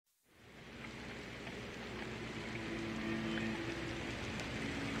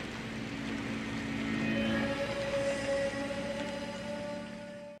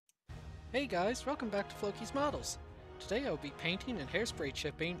Hey guys, welcome back to Floki's Models. Today I'll be painting and hairspray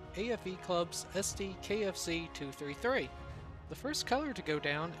chipping AFV Clubs Sd.Kfz 233. The first color to go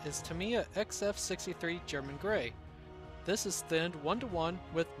down is Tamiya XF63 German Gray. This is thinned 1:1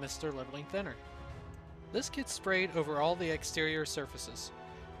 with Mr. Leveling Thinner. This gets sprayed over all the exterior surfaces,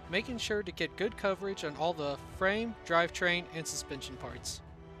 making sure to get good coverage on all the frame, drivetrain, and suspension parts.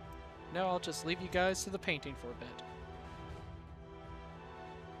 Now I'll just leave you guys to the painting for a bit.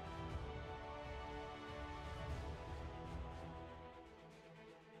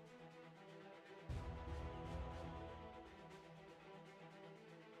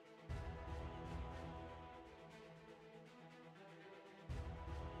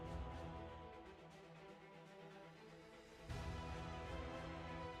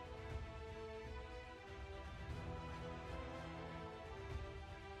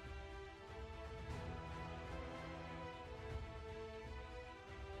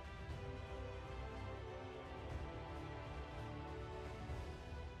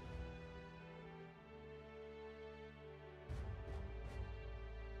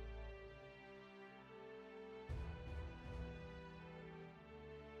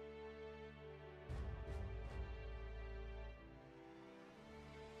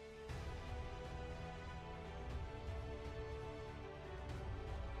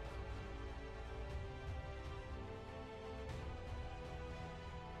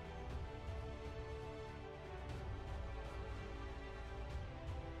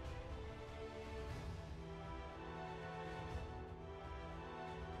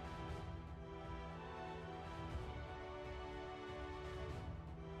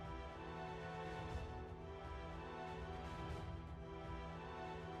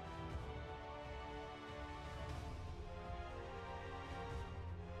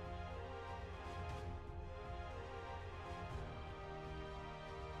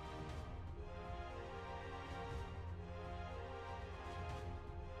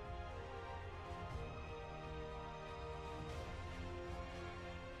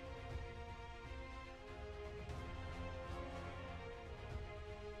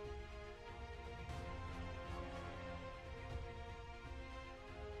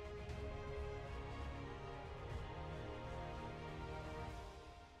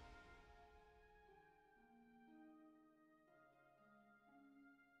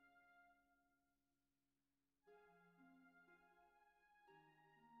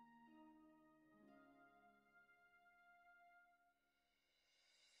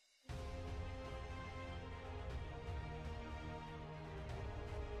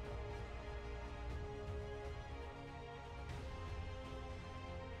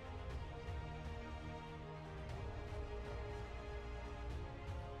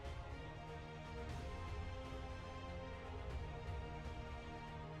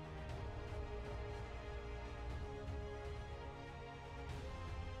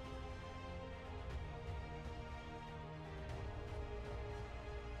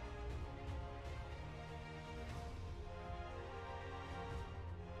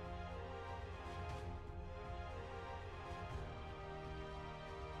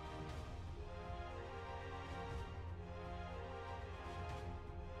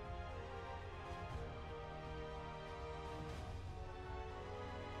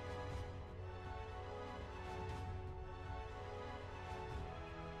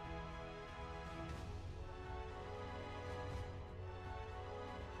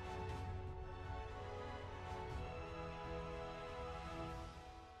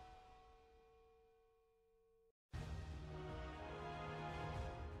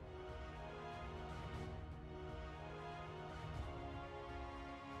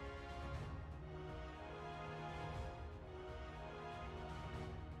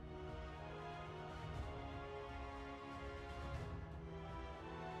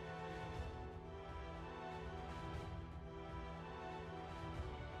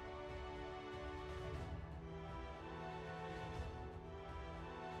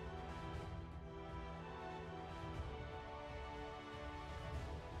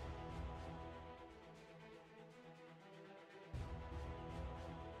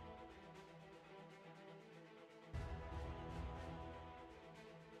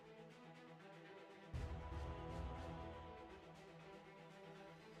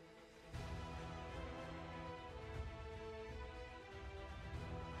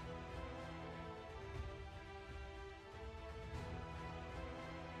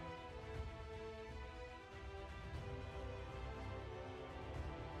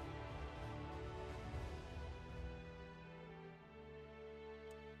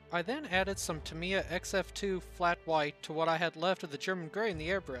 I then added some Tamiya XF2 flat white to what I had left of the German Gray in the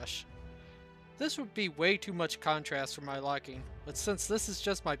airbrush. This would be way too much contrast for my liking, but since this is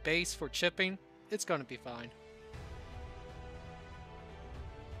just my base for chipping, it's gonna be fine.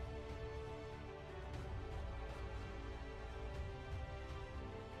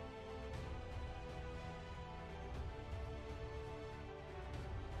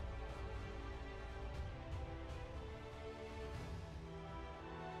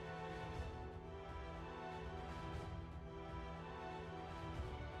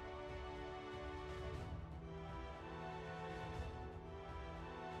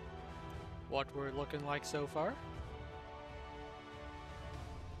 What we're looking like so far?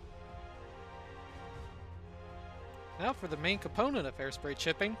 Now for the main component of hairspray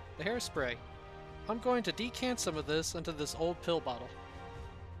chipping, the hairspray. I'm going to decant some of this into this old pill bottle.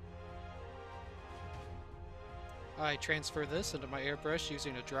 I transfer this into my airbrush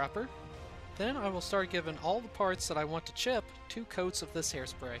using a dropper. Then I will start giving all the parts that I want to chip 2 coats of this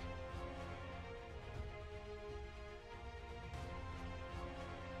hairspray.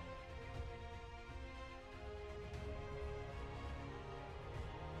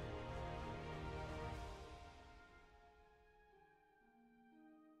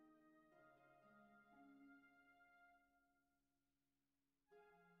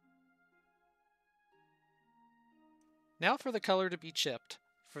 Now for the color to be chipped.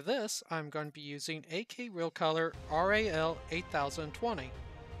 For this, I'm going to be using AK Real Color RAL 8020,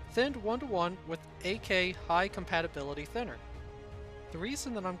 thinned 1:1 with AK High Compatibility Thinner. The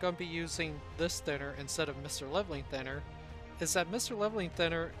reason that I'm going to be using this thinner instead of Mr. Leveling Thinner is that Mr. Leveling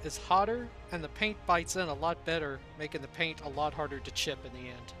Thinner is hotter and the paint bites in a lot better, making the paint a lot harder to chip in the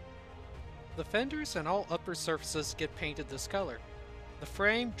end. The fenders and all upper surfaces get painted this color. The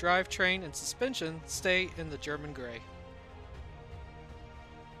frame, drivetrain, and suspension stay in the German gray.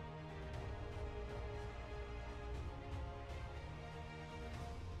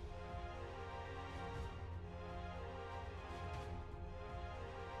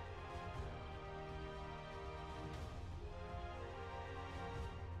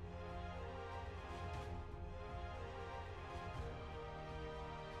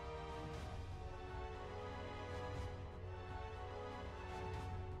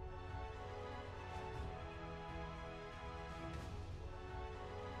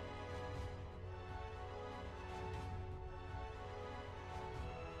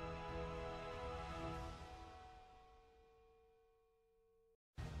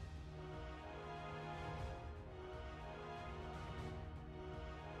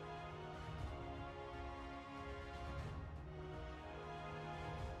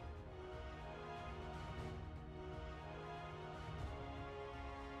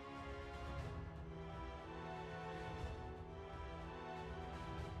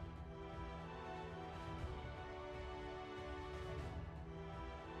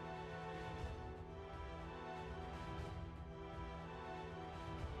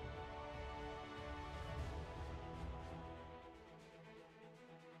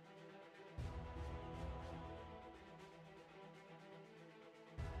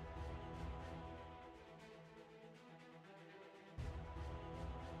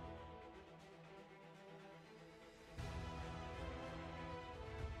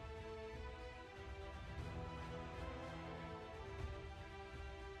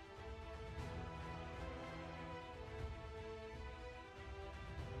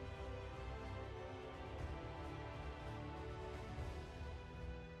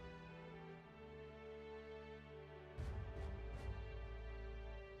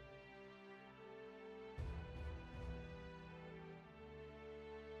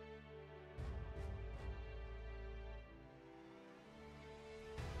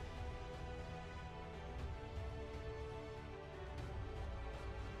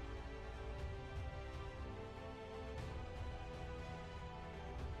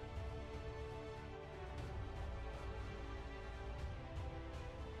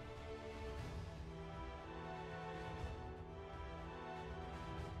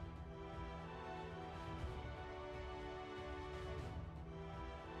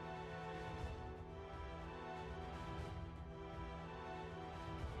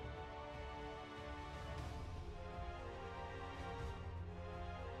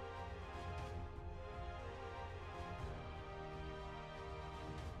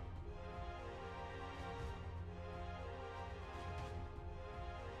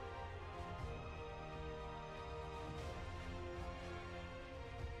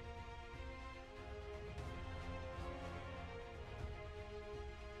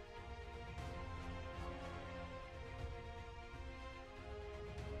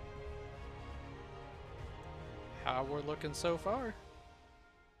 How we're looking so far.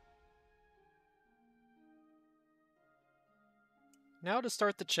 Now to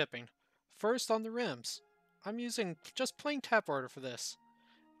start the chipping. First on the rims. I'm using just plain tap water for this.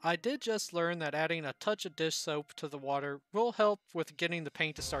 I did just learn that adding a touch of dish soap to the water will help with getting the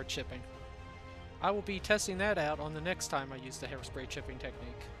paint to start chipping. I will be testing that out on the next time I use the hairspray chipping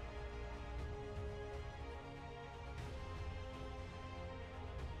technique.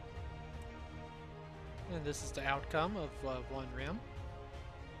 And this is the outcome of one rim.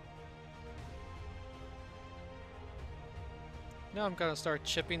 Now I'm going to start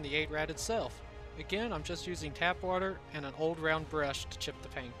chipping the 8 rat itself. Again, I'm just using tap water and an old round brush to chip the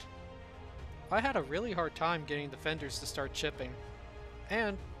paint. I had a really hard time getting the fenders to start chipping,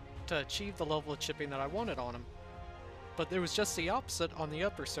 and to achieve the level of chipping that I wanted on them. But there was just the opposite on the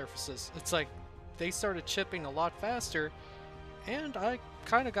upper surfaces. It's like they started chipping a lot faster, and I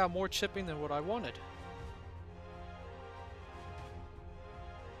kind of got more chipping than what I wanted.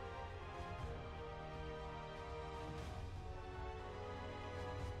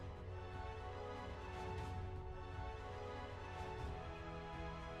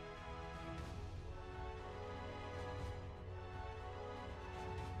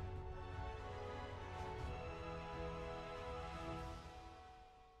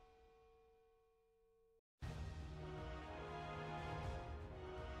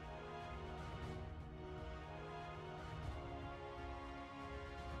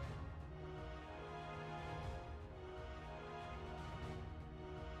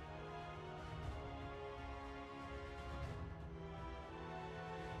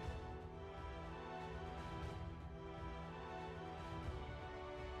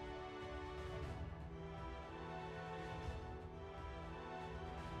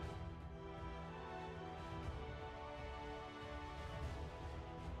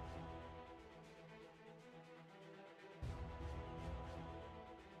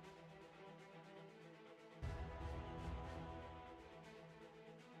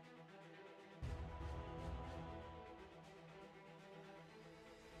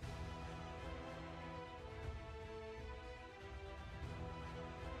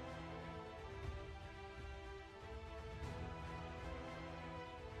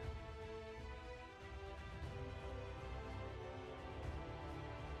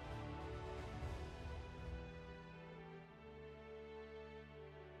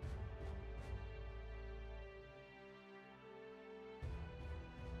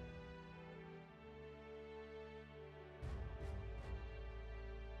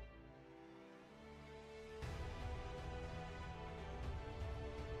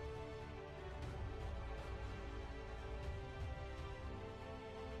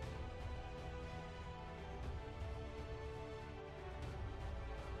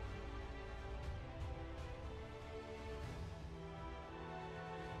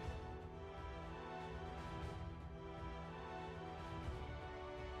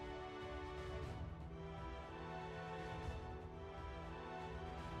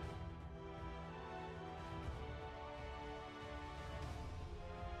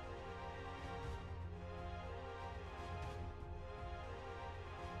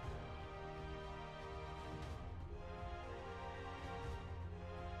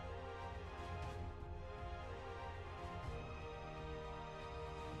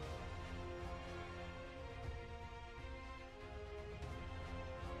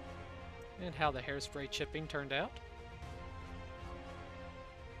 And how the hairspray chipping turned out.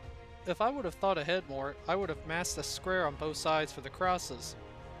 If I would have thought ahead more, I would have masked a square on both sides for the crosses.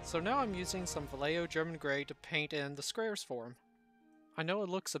 So now I'm using some Vallejo German Grey to paint in the squares for them. I know it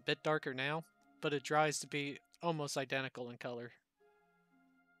looks a bit darker now, but it dries to be almost identical in color.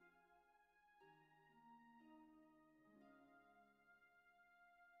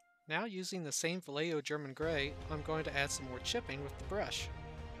 Now using the same Vallejo German Grey, I'm going to add some more chipping with the brush.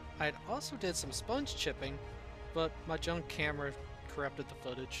 I also did some sponge chipping, but my junk camera corrupted the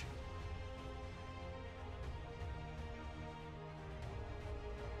footage.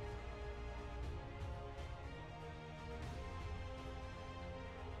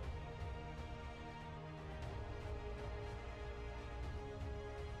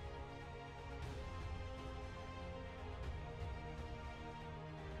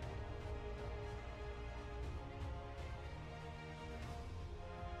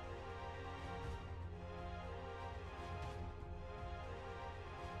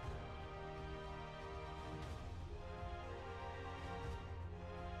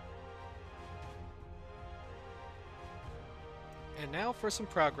 And now for some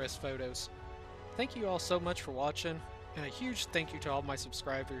progress photos. Thank you all so much for watching, and a huge thank you to all my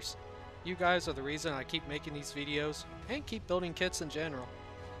subscribers. You guys are the reason I keep making these videos, and keep building kits in general.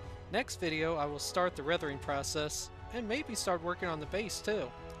 Next video I will start the weathering process, and maybe start working on the base too.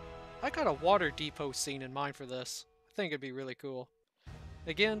 I got a water depot scene in mind for this. I think it'd be really cool.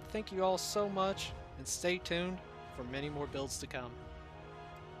 Again, thank you all so much, and stay tuned for many more builds to come.